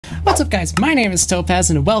What's up guys, my name is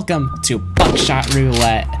Topaz and welcome to Buckshot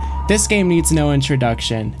Roulette. This game needs no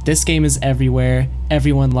introduction. This game is everywhere,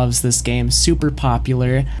 everyone loves this game, super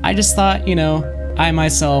popular. I just thought, you know, I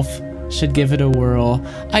myself should give it a whirl.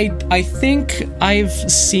 I think I've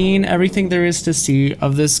seen everything there is to see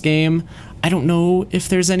of this game. I don't know if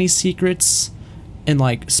there's any secrets and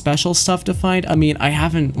like special stuff to find. I mean, I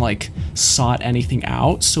haven't like sought anything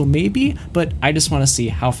out, so maybe, but I just want to see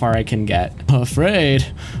how far I can get. Afraid?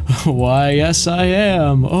 Why, yes I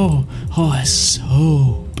am. Oh,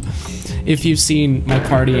 soap. If you've seen my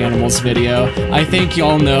party animals video, I think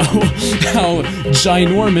y'all know how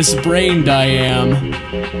ginormous brained I am.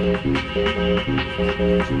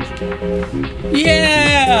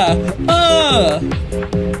 Yeah!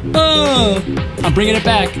 I'm bringing it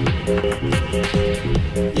back.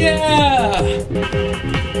 Yeah!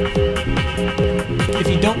 If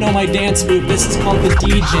you don't know my dance move, this is called the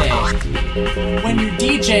DJ. When you're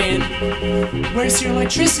DJing, where's your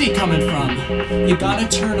electricity coming from? You gotta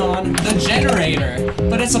turn on the generator.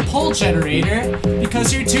 But it's a pole generator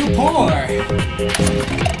because you're too poor.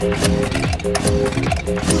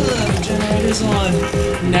 The generator's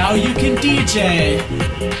on. Now you can DJ.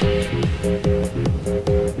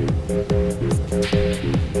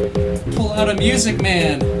 Pull out a Music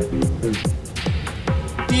Man.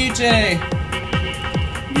 DJ.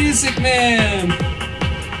 Music Man.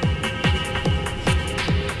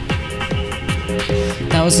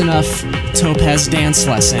 That was enough Topaz dance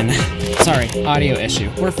lesson. Sorry, audio issue.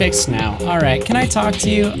 We're fixed now. Alright, can I talk to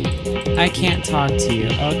you? I can't talk to you.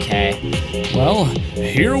 Okay. Well,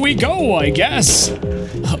 here we go, I guess.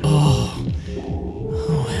 Oh,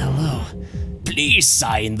 hello. Please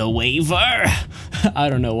sign the waiver. I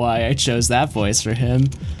don't know why I chose that voice for him.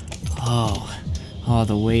 Oh,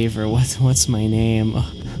 the waiver. What's my name?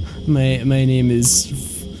 My name is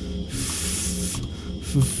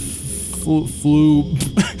Floob.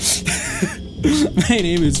 My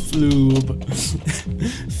name is Floob.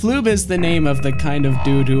 Floob is the name of the kind of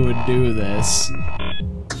dude who would do this.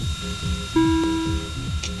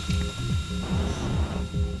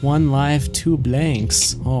 One live, 2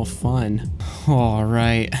 blanks. Oh, fun.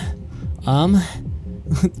 Alright.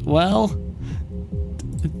 Well,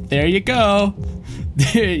 there you go.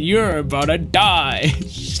 You're about to die.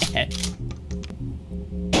 Shit.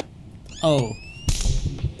 Oh.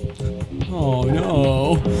 Oh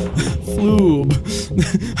no. Floob.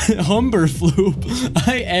 Humber Floob.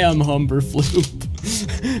 I am Humber Floob.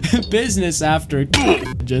 Business after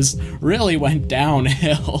just really went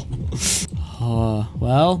downhill.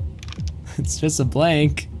 Well, it's just a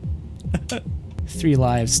blank. 3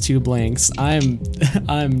 lives, 2 blanks. I'm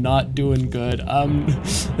not doing good.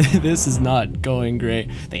 This is not going great.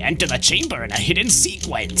 They enter the chamber in a hidden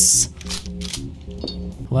sequence.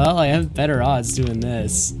 Well, I have better odds doing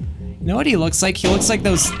this. You know what he looks like? He looks like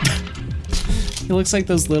those. He looks like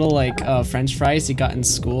those little like French fries you got in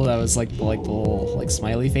school. That was like the little like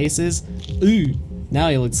smiley faces. Ooh. Now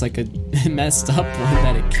he looks like a messed up one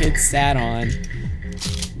that a kid sat on.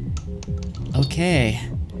 Okay.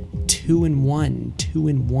 2 and 1, 2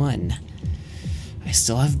 and 1. I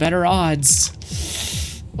still have better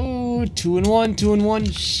odds. Oh, 2 and 1, 2 and 1.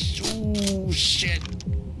 Oh, shit.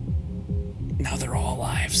 Now they're all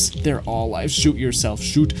lives. They're all lives. Shoot yourself.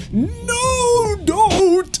 Shoot. No,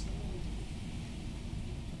 don't.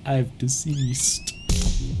 I've deceased.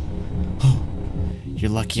 Oh, you're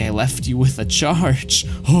lucky I left you with a charge.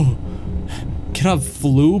 Oh, get up,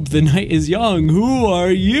 Floob. The night is young. Who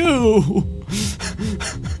are you?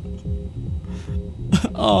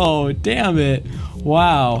 Oh, damn it.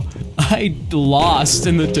 Wow. I lost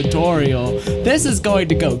in the tutorial. This is going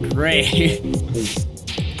to go great.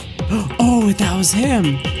 Oh, that was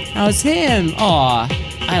him. That was him. Aw,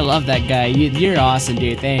 I love that guy. You're awesome,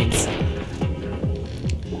 dude. Thanks.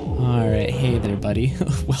 Alright, hey there, buddy.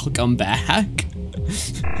 Welcome back.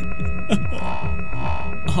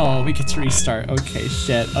 Oh, we get to restart. Okay,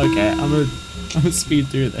 shit. Okay, I'm gonna speed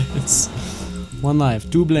through this. 1 life,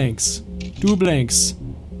 2 blanks. 2 blanks.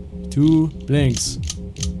 2 blanks.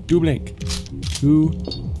 2 blank. 2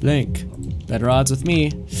 blank. Better odds with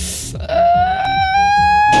me.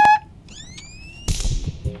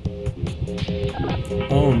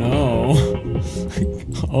 Oh no.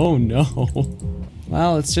 Oh no.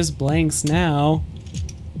 Well, it's just blanks now.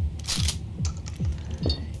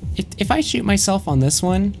 If I shoot myself on this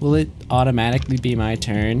one, will it automatically be my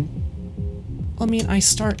turn? I mean, I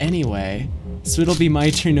start anyway. So it'll be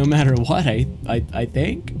my turn no matter what, I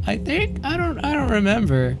think? I don't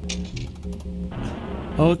remember.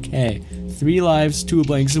 Okay, 3 lives, 2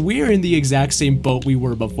 blanks. We are in the exact same boat we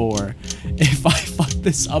were before. If I fuck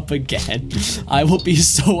this up again, I will be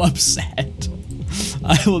so upset.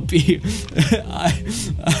 I will be...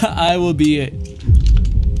 I will be...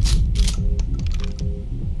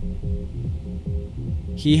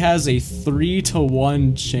 He has a 3 to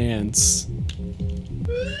 1 chance.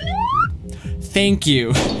 Thank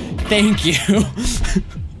you. Thank you.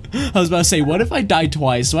 I was about to say, what if I die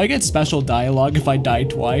twice? Do I get special dialogue if I die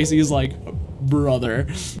twice? He's like, brother.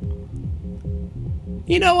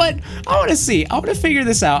 You know what? I want to see. I want to figure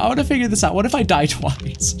this out. What if I die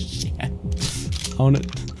twice? Shit.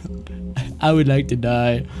 I would like to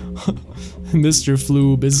die. Mr.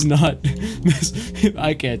 Floob is not...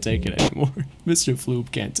 I can't take it anymore. Mr.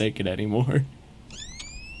 Floob can't take it anymore.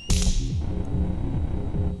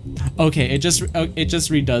 Okay, it just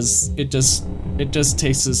redoes. It just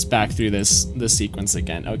takes us back through this sequence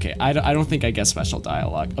again. Okay, I don't think I get special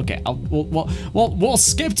dialogue. Okay, we'll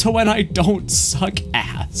skip to when I don't suck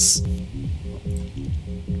ass.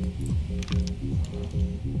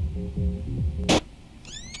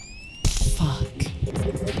 Fuck.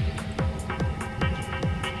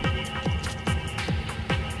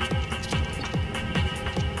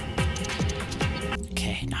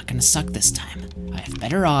 Okay, not gonna suck this time. I have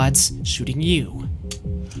better odds shooting you.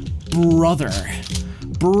 Brother,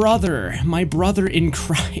 my brother in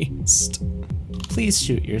Christ. Please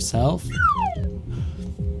shoot yourself.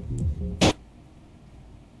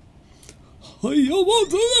 Mario,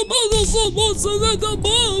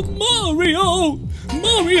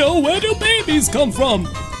 where do babies come from?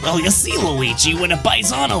 Well, you see, Luigi, when a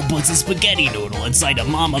paisano puts a spaghetti noodle inside a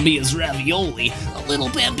Mamma Mia's ravioli, a little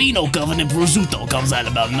bambino covered in prosciutto comes out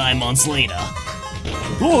about 9 months later.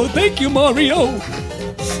 Oh, thank you, Mario.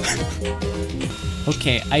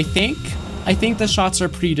 Okay, I think the shots are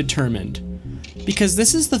predetermined. Because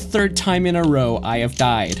this is the 3rd time in a row I have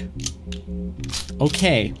died.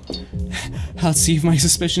 Okay. Let's see if my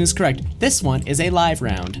suspicion is correct. This one is a live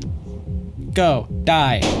round. Go,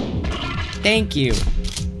 die. Thank you.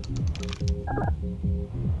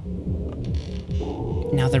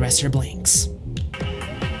 Now the rest are blanks.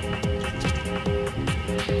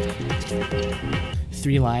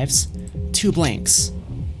 3 lives, 2 blanks.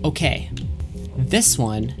 Okay. This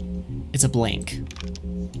one is a blank.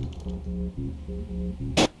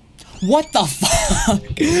 What the fuck?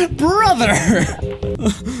 Brother!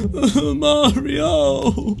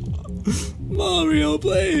 Mario,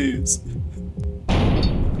 please.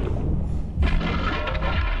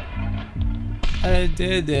 I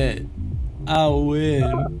did it. I'll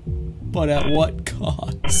win. But at what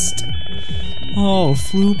cost? Oh,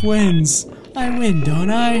 Floop wins. I win, don't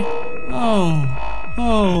I?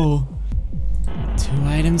 Oh. 2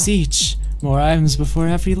 items each. More items before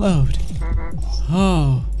every load.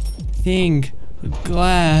 Oh. Thing.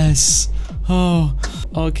 Glass. Oh.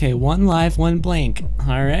 Okay, 1 live, 1 blank.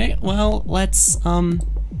 Alright, well, let's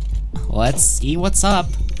see what's up.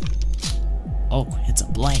 Oh, it's a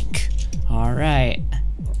blank. Alright.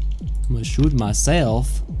 I'm gonna shoot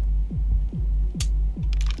myself.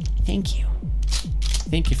 Thank you.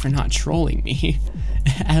 Thank you for not trolling me,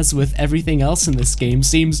 as with everything else in this game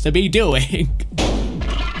seems to be doing.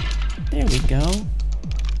 There we go.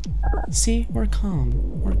 See, we're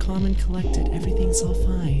calm. We're calm and collected. Everything's all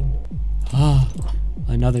fine. Oh,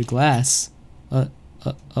 another glass. Oh,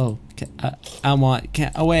 I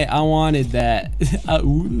wanted that.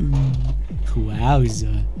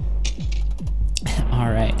 Wowza.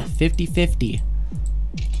 Alright, 50-50.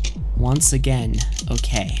 Once again.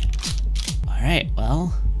 Okay. Alright,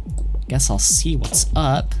 well, guess I'll see what's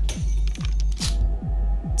up.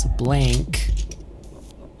 It's a blank.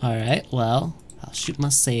 Alright, well, I'll shoot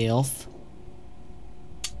myself.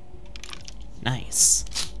 Nice.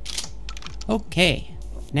 Okay,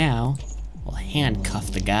 now we'll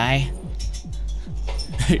handcuff the guy.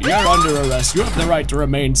 You're under arrest. You have the right to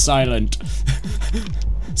remain silent.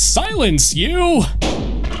 Silence you!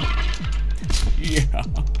 Yeah,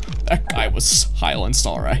 that guy was silenced,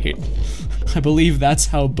 alright. I believe that's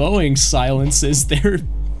how Boeing silences their...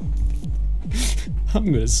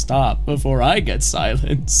 I'm gonna stop before I get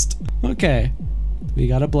silenced. Okay, we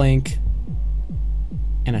got a blank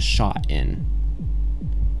and a shot in.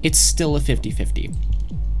 It's still a 50-50.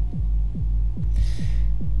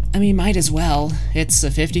 I mean, might as well. It's a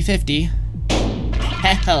 50-50.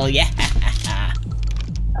 Hell yeah!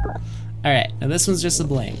 Alright, now this one's just a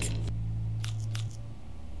blank.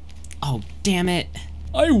 Oh, damn it.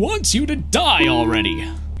 I want you to die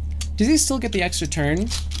already! Does he still get the extra turn?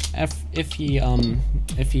 If he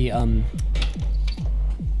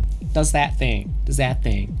does that thing.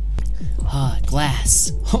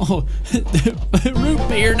 Glass. Oh, root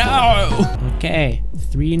beer, no! Okay,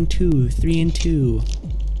 3 and 2, 3 and 2.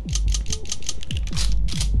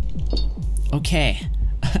 Okay,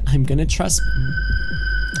 I'm not gonna trust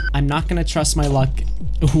my luck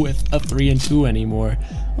with a 3 and 2 anymore.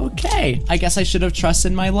 Okay, I guess I should have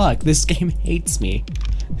trusted my luck. This game hates me.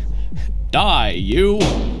 Die, you!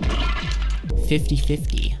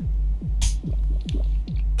 50-50.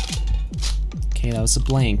 Okay, that was a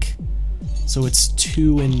blank. So it's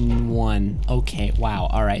 2 and 1. Okay, wow,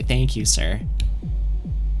 alright, thank you, sir.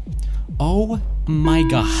 Oh my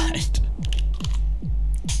god.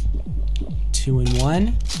 2 and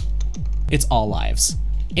 1. It's all lives.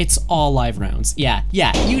 It's all live rounds. Yeah,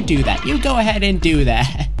 you do that. You go ahead and do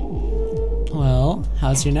that. Well,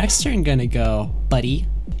 how's your next turn gonna go, buddy?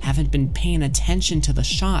 Haven't been paying attention to the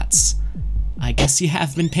shots. I guess you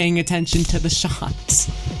have been paying attention to the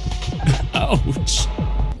shots. Ouch.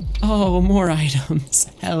 Oh, more items.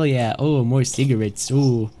 Hell yeah. Oh, more cigarettes.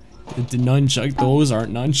 Oh, the nunchucks. Those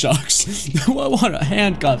aren't nunchucks. What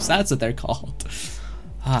handcuffs? That's what they're called.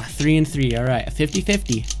 3 and 3. All right,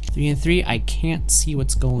 50-50. 3 and 3. I can't see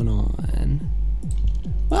what's going on.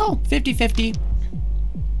 Well, 50-50.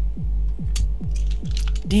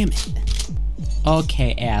 Damn it.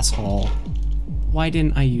 Okay, asshole. Why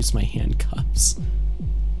didn't I use my handcuffs?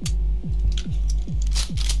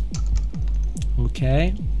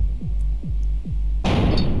 Okay.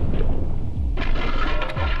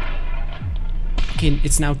 Okay,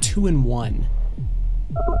 it's now 2 and 1.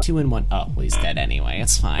 2 and 1. Oh, well, he's dead anyway.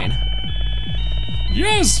 It's fine.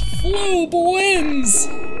 Yes, Floob wins!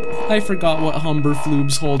 I forgot what Humber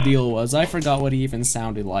Floob's whole deal was. I forgot what he even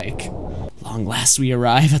sounded like. Long last we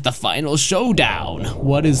arrive at the final showdown.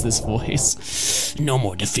 What is this voice? No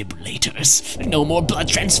more defibrillators. No more blood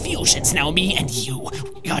transfusions. Now me and you,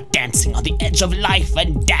 we are dancing on the edge of life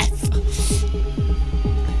and death.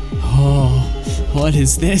 Oh, what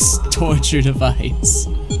is this torture device?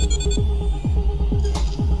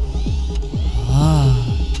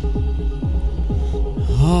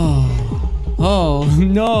 Oh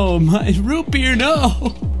no, my root beer,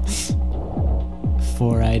 no!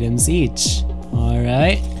 4 items each.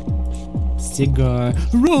 Alright. Cigar.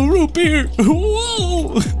 Root beer!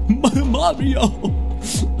 Whoa! Mario!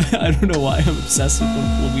 I don't know why I'm obsessed with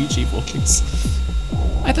the Luigi voice.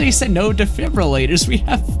 I thought you said no defibrillators. We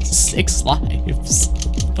have 6 lives.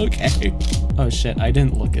 Okay. Oh shit, I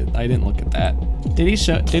didn't look at that. Did he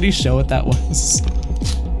show what that was?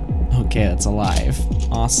 Okay, that's alive.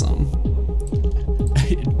 Awesome.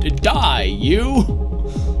 Die, you!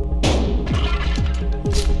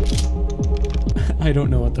 I don't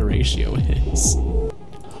know what the ratio is.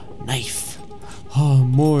 Knife. Oh,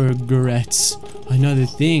 more regrets. Another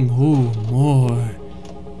thing. Oh, more.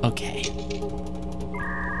 Okay.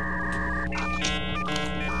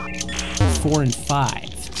 4 and 5.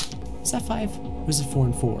 Is that 5? Or is it 4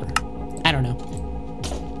 and 4? I don't know.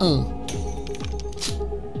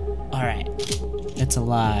 Alright. It's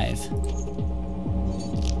alive.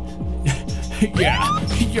 Yeah,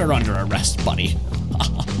 you're under arrest, buddy.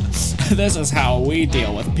 This is how we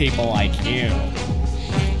deal with people like you.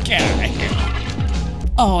 Get out of here.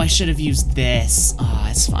 Oh, I should have used this. Oh,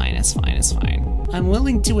 it's fine, it's fine, it's fine. I'm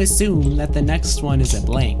willing to assume that the next one is a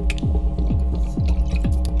blank.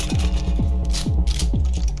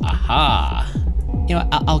 Aha. You know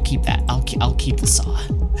what, I'll keep that. I'll keep the saw.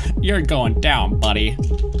 You're going down, buddy.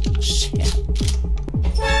 Shit.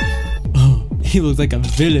 Oh, he looks like a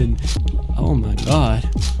villain. Oh my god.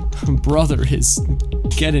 Brother is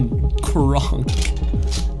getting crunk.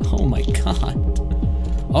 Oh my god.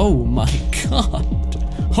 Oh my god.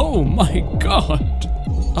 Oh my god.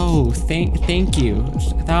 Oh, thank you.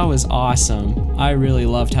 That was awesome. I really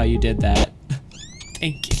loved how you did that.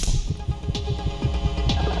 Thank you.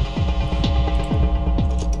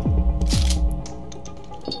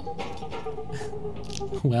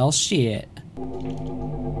 Well, shit.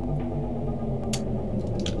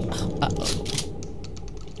 Uh-oh.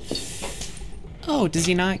 Oh, does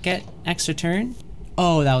he not get extra turn?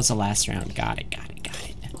 Oh, that was the last round. Got it.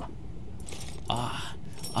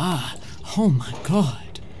 Oh my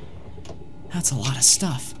god. That's a lot of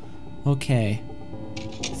stuff. Okay.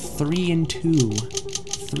 3 and 2.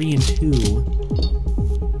 3 and 2.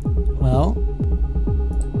 Well,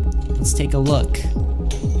 let's take a look.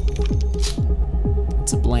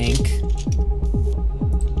 It's a blank.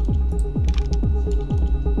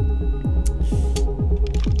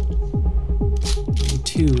 And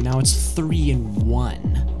 2. Now it's 3 and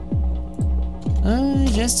 1.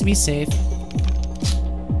 Just to be safe.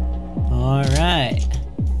 Alright.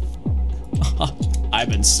 I've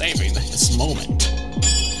been saving this moment.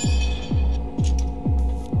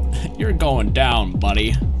 You're going down,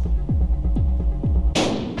 buddy.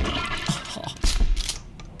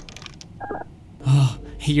 Oh,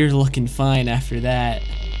 you're looking fine after that.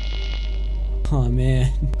 Oh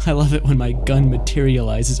man, I love it when my gun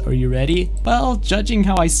materializes. Are you ready? Well, judging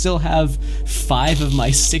how I still have 5 of my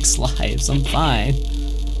 6 lives, I'm fine.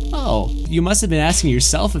 Oh, you must have been asking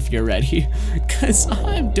yourself if you're ready, cause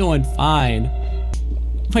I'm doing fine.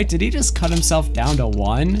 Wait, did he just cut himself down to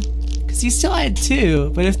 1? Cause he still had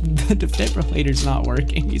 2, but if the defibrillator's not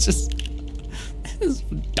working, he's just this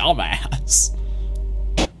dumbass.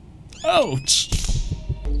 Ouch.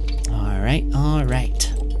 Alright,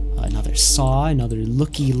 alright. Another saw, another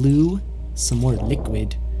looky-loo, some more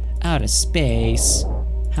liquid. Out of space.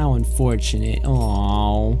 How unfortunate.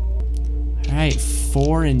 Aww. Alright,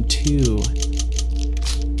 4 and 2.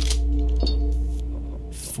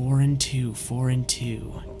 4 and 2, 4 and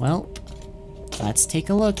 2. Well, let's take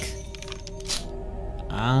a look.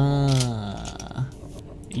 Ah.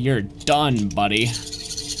 You're done, buddy.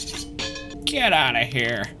 Get out of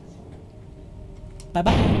here.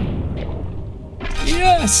 Bye-bye.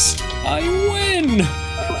 Yes! I win!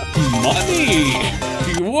 Money!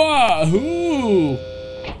 Wahoo!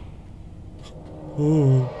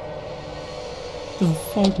 Oh. The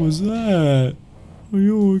fuck was that? Are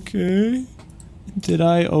you okay? Did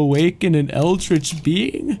I awaken an eldritch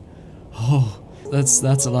being? Oh,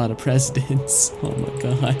 that's a lot of precedence. Oh my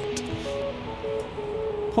god.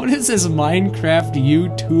 What is this Minecraft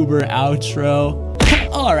YouTuber outro?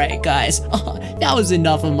 Alright guys, that was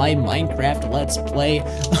enough of my Minecraft Let's Play.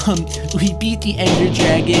 We beat the Ender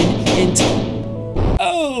Dragon and...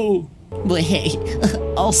 Oh! But hey,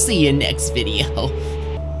 I'll see you next video.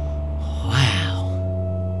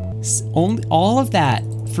 Wow. All of that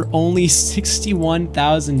for only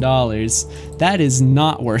 $61,000. That is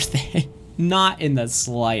not worth it. Not in the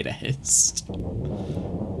slightest.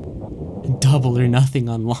 Double or nothing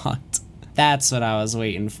unlocked. That's what I was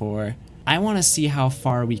waiting for. I want to see how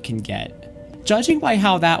far we can get. Judging by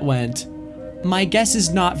how that went, my guess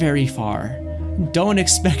is not very far. Don't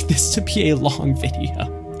expect this to be a long video.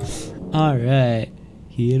 Alright,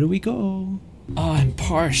 here we go. Oh, I'm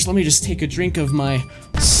parched. Let me just take a drink of my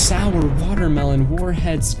sour watermelon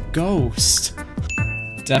Warhead's Ghost.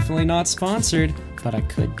 Definitely not sponsored, but I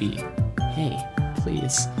could be. Hey,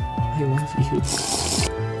 please. I love you.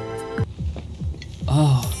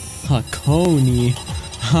 Oh, a coney.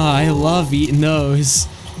 I love eating those.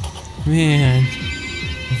 Man.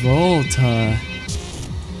 Volta.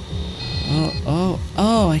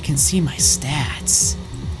 Oh, I can see my stats.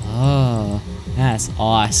 Oh, that's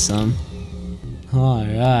awesome.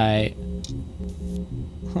 Alright.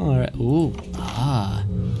 Alright. Ooh. Ah.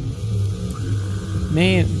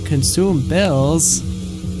 Man, consume pills.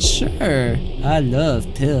 Sure. I love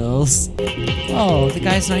pills. Oh, the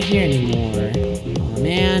guy's not here anymore. Oh,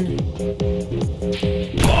 man.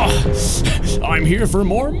 I'm here for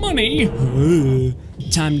more money.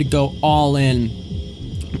 Time to go all in.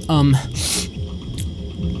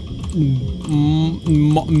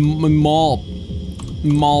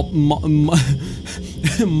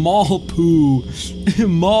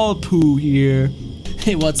 Malpoo here.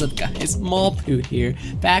 Hey, what's up guys? Malpoo here,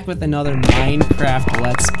 back with another Minecraft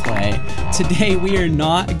Let's Play. Today we are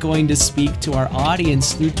not going to speak to our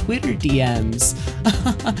audience through Twitter DMs.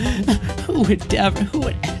 Who would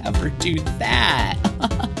ever do that?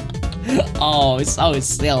 Oh, it's so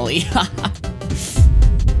silly.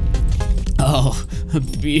 Oh,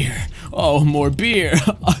 beer. Oh, more beer.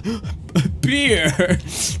 Beer.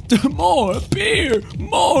 More beer.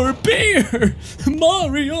 More beer.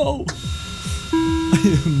 Mario.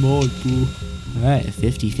 Malpoo. Alright,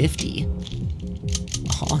 50-50.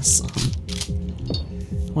 Awesome.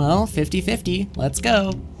 Well, 50-50. Let's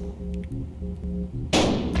go.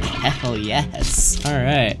 Hell yes.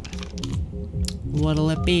 Alright. What'll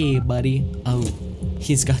it be, buddy? Oh,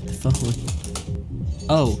 he's got the phone.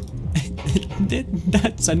 Oh.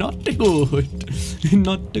 That's not good.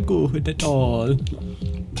 Not good at all.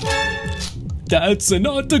 That's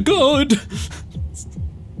not good.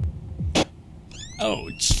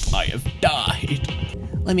 Ouch, I have died.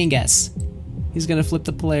 Let me guess. He's gonna flip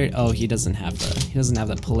the polarity. Oh, he doesn't have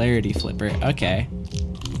the polarity flipper. Okay.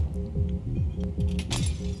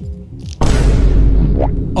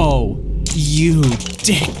 Oh, you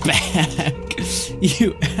dickbag.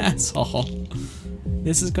 You asshole.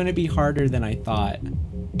 This is gonna be harder than I thought.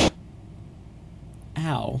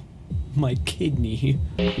 Ow. My kidney.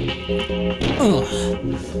 Ugh.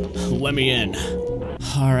 Let me in.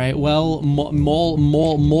 Alright, well, Mr.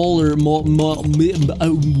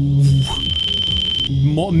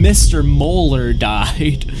 Molar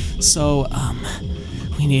died. So,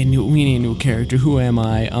 We need a new character. Who am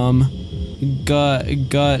I?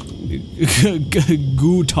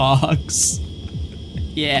 Gootox.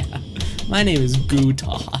 Yeah, my name is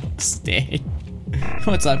Gootox, dude.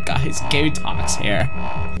 What's up, guys? Gootox here.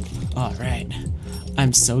 Alright.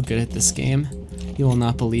 I'm so good at this game. You will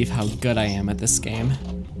not believe how good I am at this game.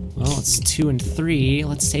 Well, it's 2 and 3.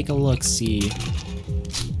 Let's take a look-see.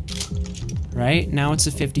 Right? Now it's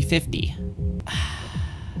a 50-50.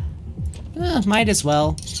 Might as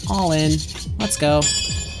well. All in. Let's go.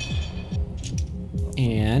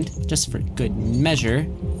 And, just for good measure...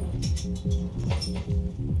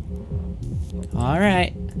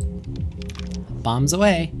 Alright. Bombs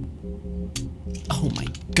away. Oh my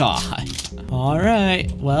god.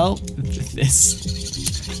 Alright, well,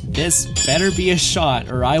 this better be a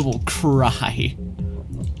shot or I will cry.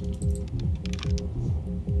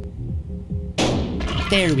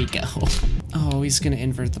 There we go. Oh, he's gonna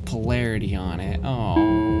invert the polarity on it.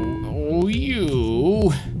 Oh,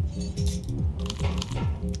 you.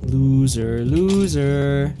 Loser,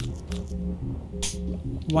 loser.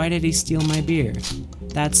 Why did he steal my beer?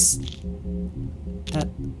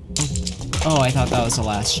 Oh, I thought that was the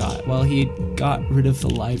last shot. Well, he got rid of the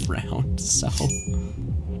live round, so...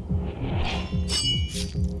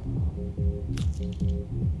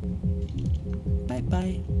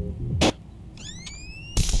 Bye-bye.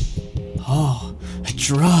 Oh,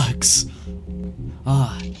 drugs!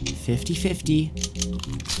 Ah, 50-50.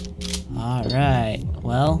 Alright,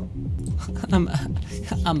 well... I'm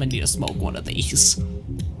gonna need to smoke one of these.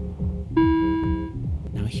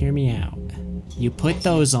 Now hear me out. You put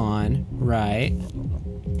those on, right?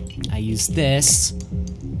 I use this.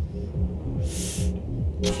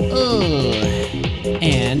 Ugh.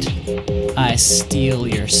 And I steal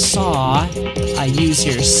your saw. I use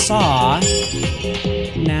your saw.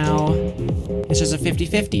 Now, it's just a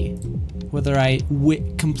 50-50. Whether I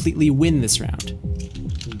completely win this round.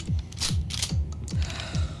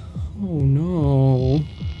 Oh no.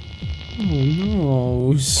 Oh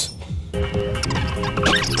no.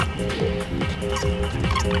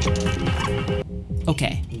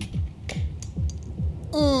 Okay.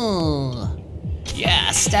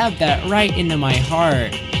 Yeah, stab that right into my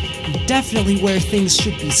heart. Definitely where things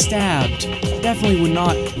should be stabbed. Definitely would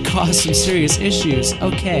not cause some serious issues.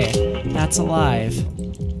 Okay, that's alive.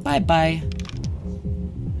 Bye-bye.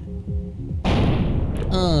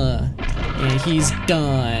 And he's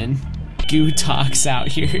done. Gootox out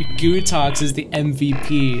here. Gootox is the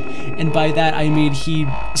MVP, and by that I mean he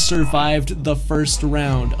survived the first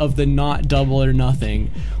round of the not double or nothing.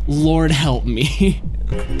 Lord help me.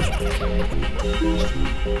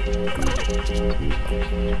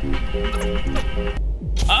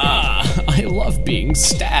 Ah, I love being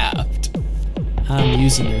stabbed. I'm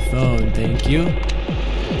using your phone, thank you.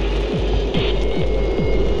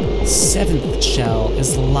 7th shell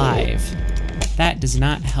is live. That does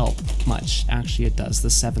not help much. Actually, it does. The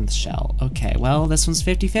 7th shell. Okay, well, this one's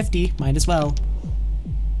 50-50. Might as well.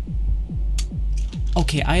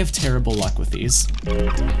 Okay, I have terrible luck with these.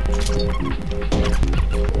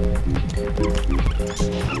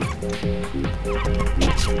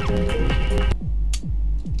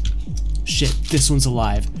 Shit, this one's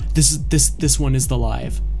alive. This one is the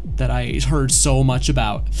live that I heard so much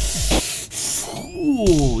about.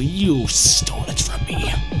 Ooh, you stole it from me.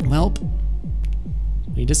 Welp.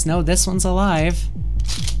 We just know this one's alive.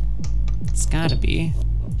 It's gotta be.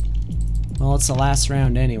 Well, it's the last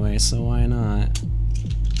round anyway, so why not?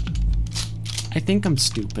 I think I'm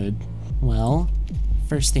stupid. Well,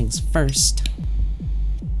 first things first.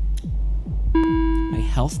 My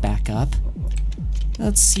health back up.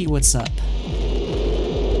 Let's see what's up.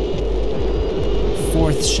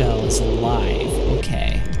 4th shell is alive.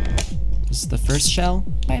 Okay. This is the first shell.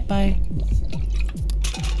 Bye-bye.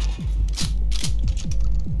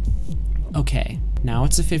 Okay, now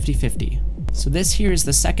it's a 50-50. So this here is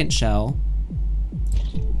the 2nd shell.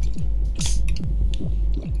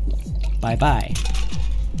 Bye-bye.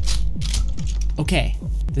 Okay,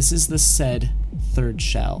 this is the said 3rd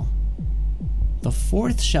shell. The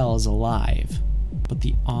 4th shell is alive, but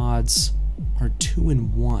the odds are 2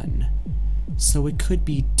 and 1. So it could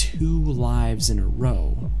be 2 lives in a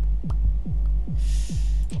row.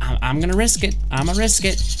 I'm gonna risk it. I'm gonna risk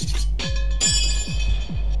it.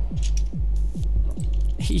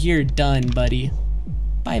 You're done, buddy.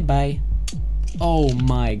 Bye-bye. Oh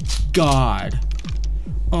my god.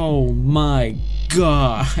 Oh my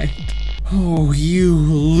god. Oh, you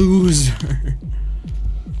loser.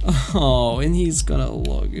 Oh, and he's gonna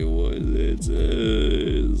look at what it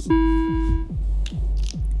is.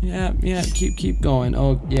 Yep, keep going.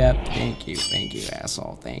 Oh, yep, thank you,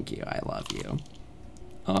 asshole. Thank you, I love you.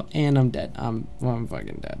 Oh, and I'm dead. I'm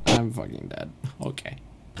fucking dead. I'm fucking dead. Okay.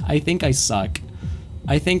 I think I suck.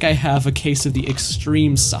 I think I have a case of the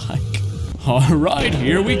extreme suck. Alright,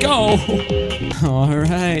 here we go.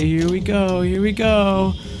 Alright, here we go. Here we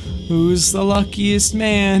go. Who's the luckiest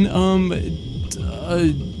man?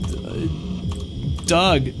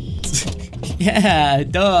 Doug. Yeah,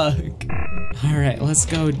 Doug. Alright, let's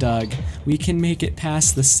go, Doug. We can make it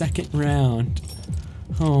past the second round.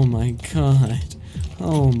 Oh my god.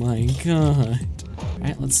 Oh my god.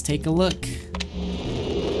 Alright, let's take a look.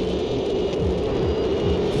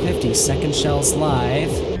 50 second shells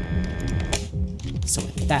live. So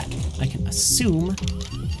with that, I can assume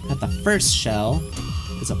that the first shell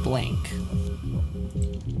is a blank.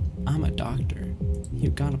 I'm a doctor. You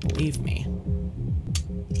gotta believe me.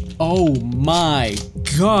 Oh my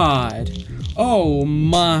god. Oh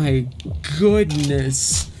my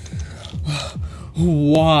goodness.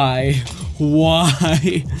 Why?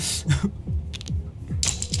 Why?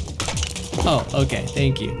 Oh, okay.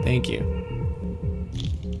 Thank you. Thank you.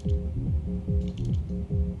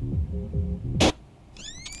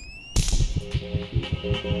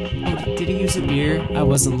 Oh, did he use a beer? I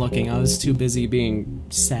wasn't looking. I was too busy being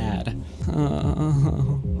sad.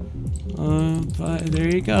 But there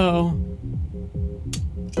you go.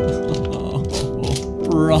 Oh,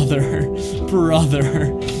 brother.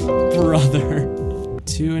 Brother. Brother.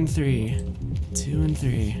 2 and 3. 2 and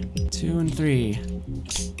 3. 2 and 3.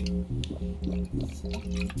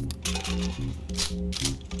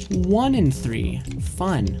 1 and 3.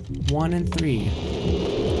 Fun. 1 and 3.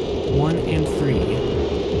 1 and 3.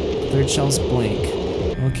 Third shell's blank.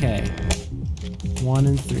 Okay. 1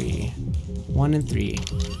 and 3. 1 and 3.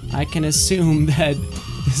 I can assume that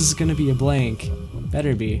this is gonna be a blank.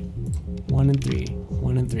 Better be. 1 and 3.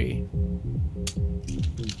 1 and 3.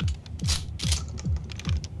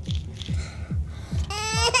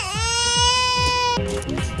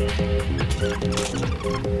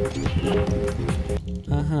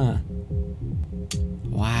 Uh-huh.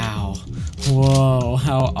 Wow. Whoa,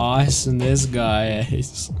 how awesome this guy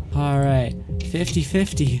is. Alright,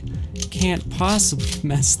 50-50. Can't possibly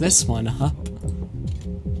mess this one up.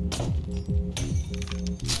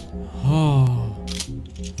 Oh.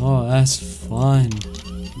 Oh, that's fun.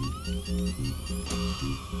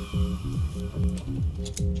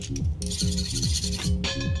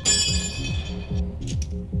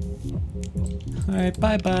 Alright,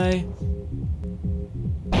 bye-bye.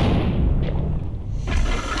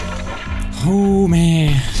 Oh,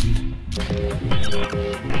 man.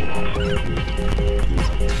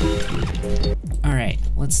 Alright,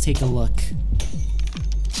 let's take a look.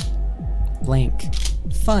 Blank.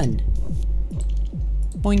 Fun.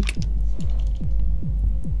 Boink.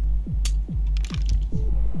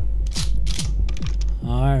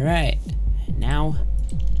 Alright, now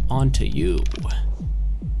on to you.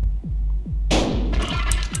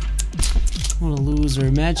 What a loser.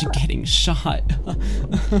 Imagine getting shot.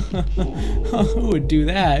 Who would do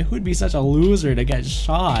that? Who would be such a loser to get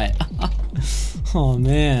shot? Oh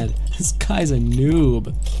man, this guy's a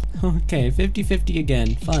noob. Okay, 50-50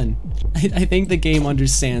 again. Fun. I think the game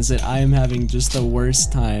understands that I am having just the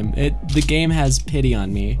worst time. The game has pity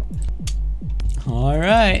on me.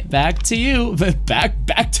 Alright, back to you.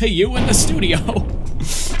 Back to you in the studio.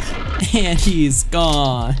 And he's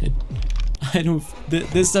gone.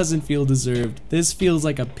 This doesn't feel deserved. This feels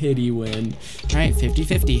like a pity win. Alright,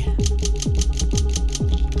 50-50.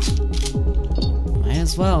 Might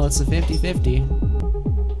as well, it's a 50-50.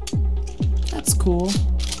 That's cool.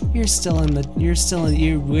 You are,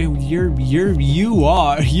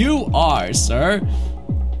 sir.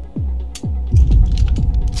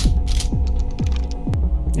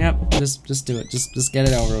 Yep, just do it. Just get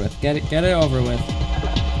it over with. Get it over with.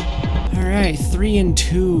 Alright, 3 and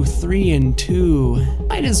 2, 3 and 2.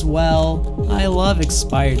 Might as well. I love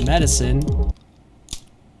expired medicine.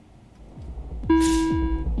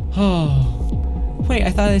 Oh. Wait, I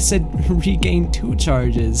thought I said regain 2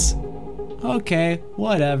 charges. Okay,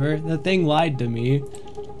 whatever. The thing lied to me.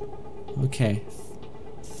 Okay.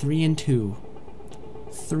 3 and 2.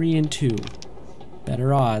 3 and 2.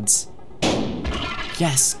 Better odds.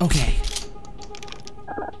 Yes, okay.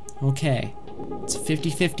 Okay. It's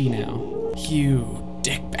 50-50 now. You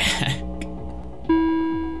dickbag.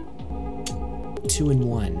 2 and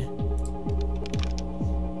 1.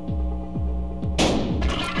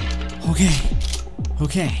 Okay.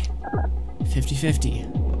 Okay. 50-50.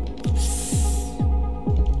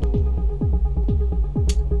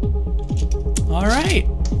 Alright.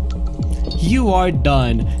 You are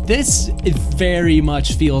done. This very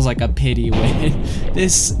much feels like a pity win.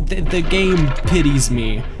 The game pities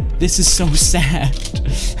me. This is so sad.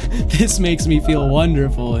 This makes me feel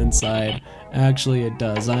wonderful inside. Actually, it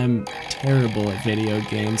does. I'm terrible at video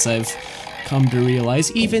games. I've come to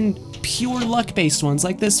realize, even pure luck-based ones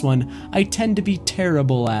like this one, I tend to be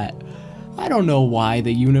terrible at. I don't know why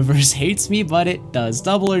the universe hates me, but it does.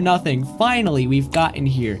 Double or Nothing. Finally, we've gotten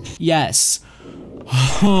here. Yes.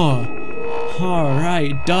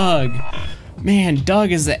 Alright, Doug. Man,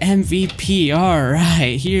 Doug is the MVP.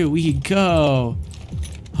 Alright, here we go.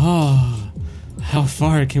 Oh, how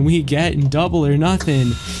far can we get in Double or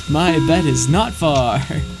Nothing? My bet is not far.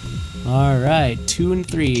 Alright, 2 and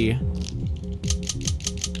 3.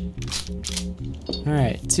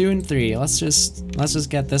 Alright, 2 and 3. Let's just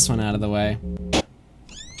get this one out of the way.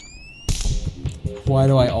 Why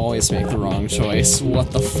do I always make the wrong choice? What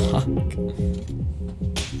the fuck?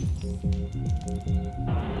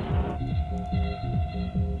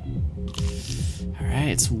 Alright,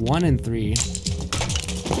 it's 1 and 3.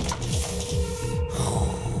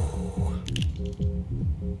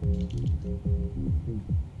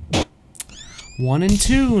 One and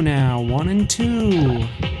 2 now. 1 and 2.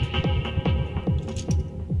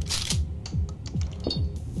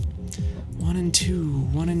 1 and 2.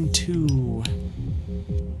 1 and 2.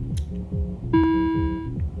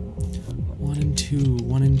 1 and 2.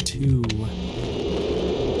 1 and 2.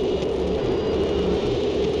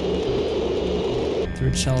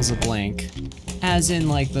 Third shell is a blank. As in,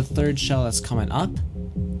 like, the third shell that's coming up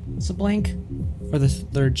is a blank? Or the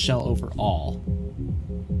third shell overall?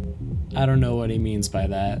 I don't know what he means by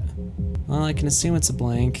that. Well, I can assume it's a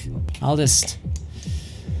blank. I'll just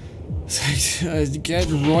get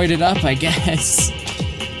roided up, I guess.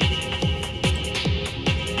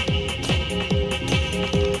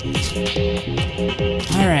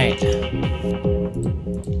 Alright.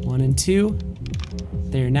 1 and 2.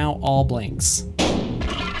 They're now all blanks.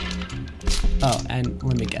 Oh, and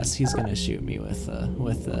let me guess, he's gonna shoot me with the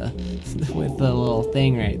little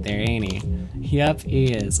thing right there, ain't he? Yep, he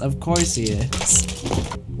is. Of course he is.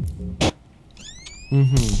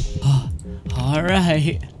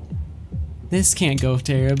 Alright. This can't go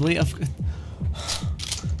terribly.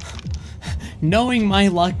 Knowing my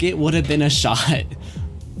luck, it would have been a shot.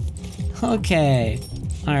 Okay.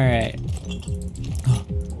 Alright.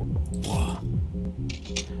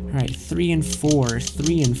 Alright, 3 and 4.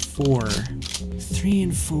 3 and 4. 3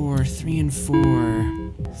 and 4. 3 and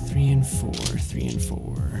 4. 3 and 4. 3 and 4.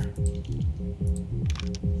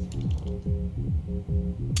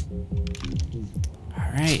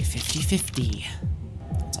 Alright, 50-50.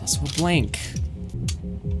 It's also a blank.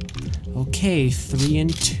 Okay, 3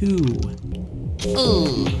 and 2.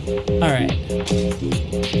 Ooh. Alright.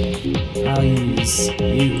 I'll use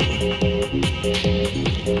you.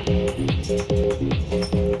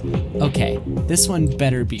 Okay, this one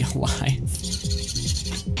better be alive.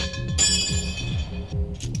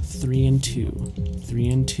 3 and 2. 3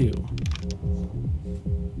 and 2.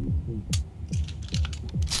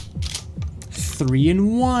 3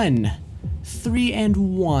 and 1. 3 and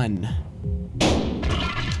 1.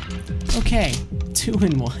 Okay, 2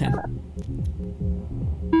 and 1.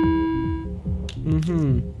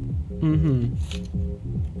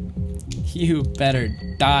 You better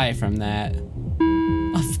die from that.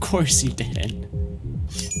 Of course you didn't.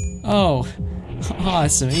 Oh,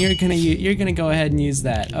 awesome. You're gonna go ahead and use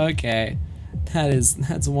that. Okay.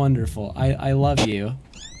 That's wonderful. I love you.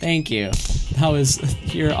 Thank you.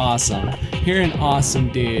 You're awesome. You're an awesome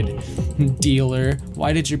dude. Dealer.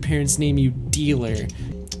 Why did your parents name you Dealer?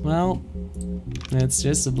 Well, it's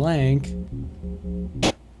just a blank.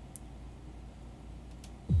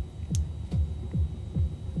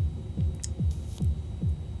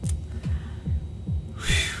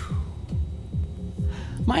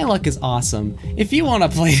 My luck is awesome. If you want to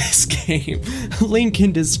play this game, link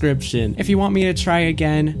in description. If you want me to try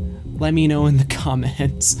again, let me know in the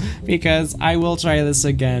comments, because I will try this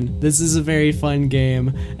again. This is a very fun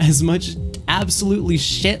game. As much absolutely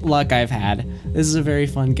shit luck I've had, this is a very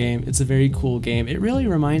fun game. It's a very cool game. It really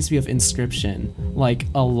reminds me of Inscription, like,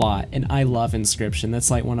 a lot, and I love Inscription. That's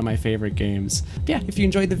like one of my favorite games. But yeah, if you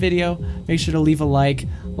enjoyed the video, make sure to leave a like.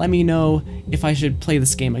 Let me know if I should play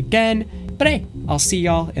this game again. But hey, I'll see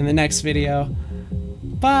y'all in the next video.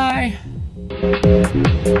 Bye!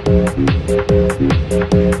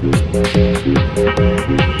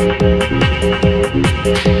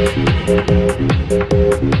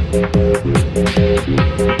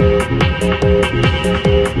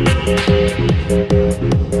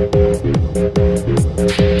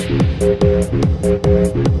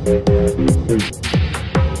 Thank you.